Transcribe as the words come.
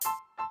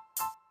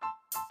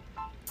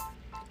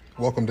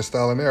Welcome to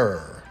Style and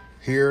Error.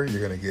 Here, you're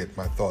going to get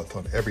my thoughts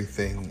on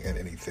everything and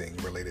anything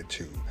related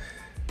to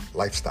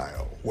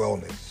lifestyle,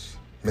 wellness,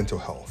 mental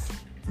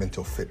health,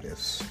 mental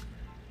fitness.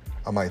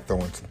 I might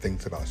throw in some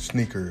things about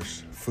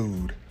sneakers,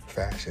 food,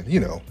 fashion,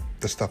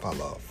 the stuff I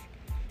love.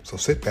 So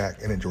sit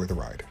back and enjoy the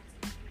ride.